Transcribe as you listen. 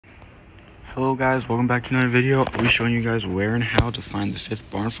Hello guys, welcome back to another video. I'll be showing you guys where and how to find the 5th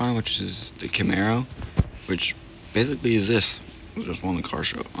barn find, which is the CAMERO, which basically is this. I just won the car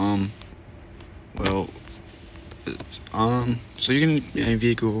show. So you're gonna be in a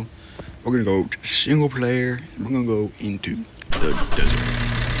vehicle. We're gonna go to single player, and we're gonna go into the desert.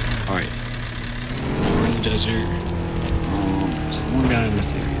 Alright. We're in the desert. Someone got in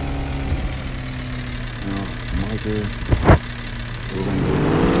this area. Marker. We're gonna go.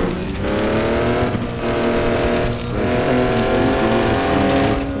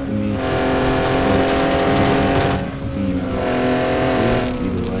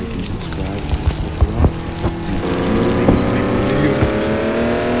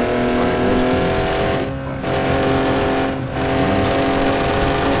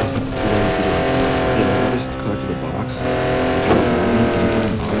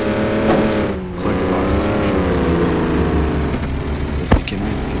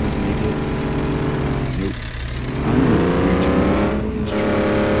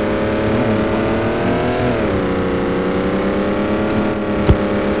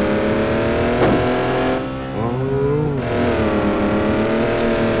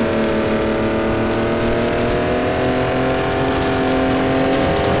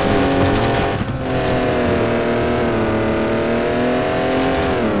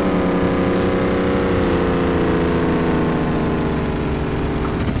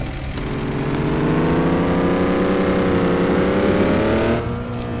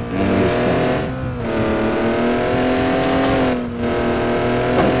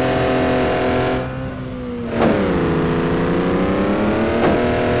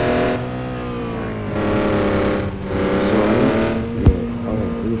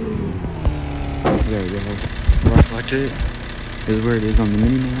 There we go. Where I collected it is where it is on the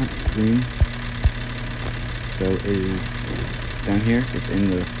mini map, green. So it is down here. It's in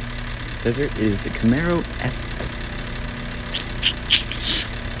the desert. It is the CAMERO SS.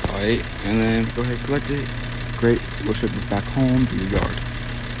 Alright, and then go ahead and collect it. Great. We'll ship this back home to your yard.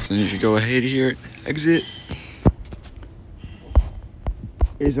 So then if you go ahead here, exit.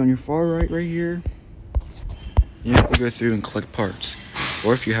 It is on your far right here. You have to go through and collect parts.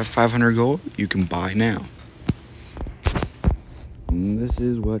 Or if you have 500 gold, you can buy now. And this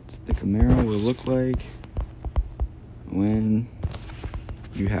is what the CAMERO will look like when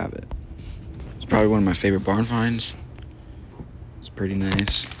you have it. It's probably one of my favorite barn finds. It's pretty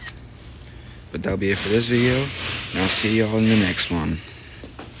nice. But that'll be it for this video. And I'll see y'all in the next one.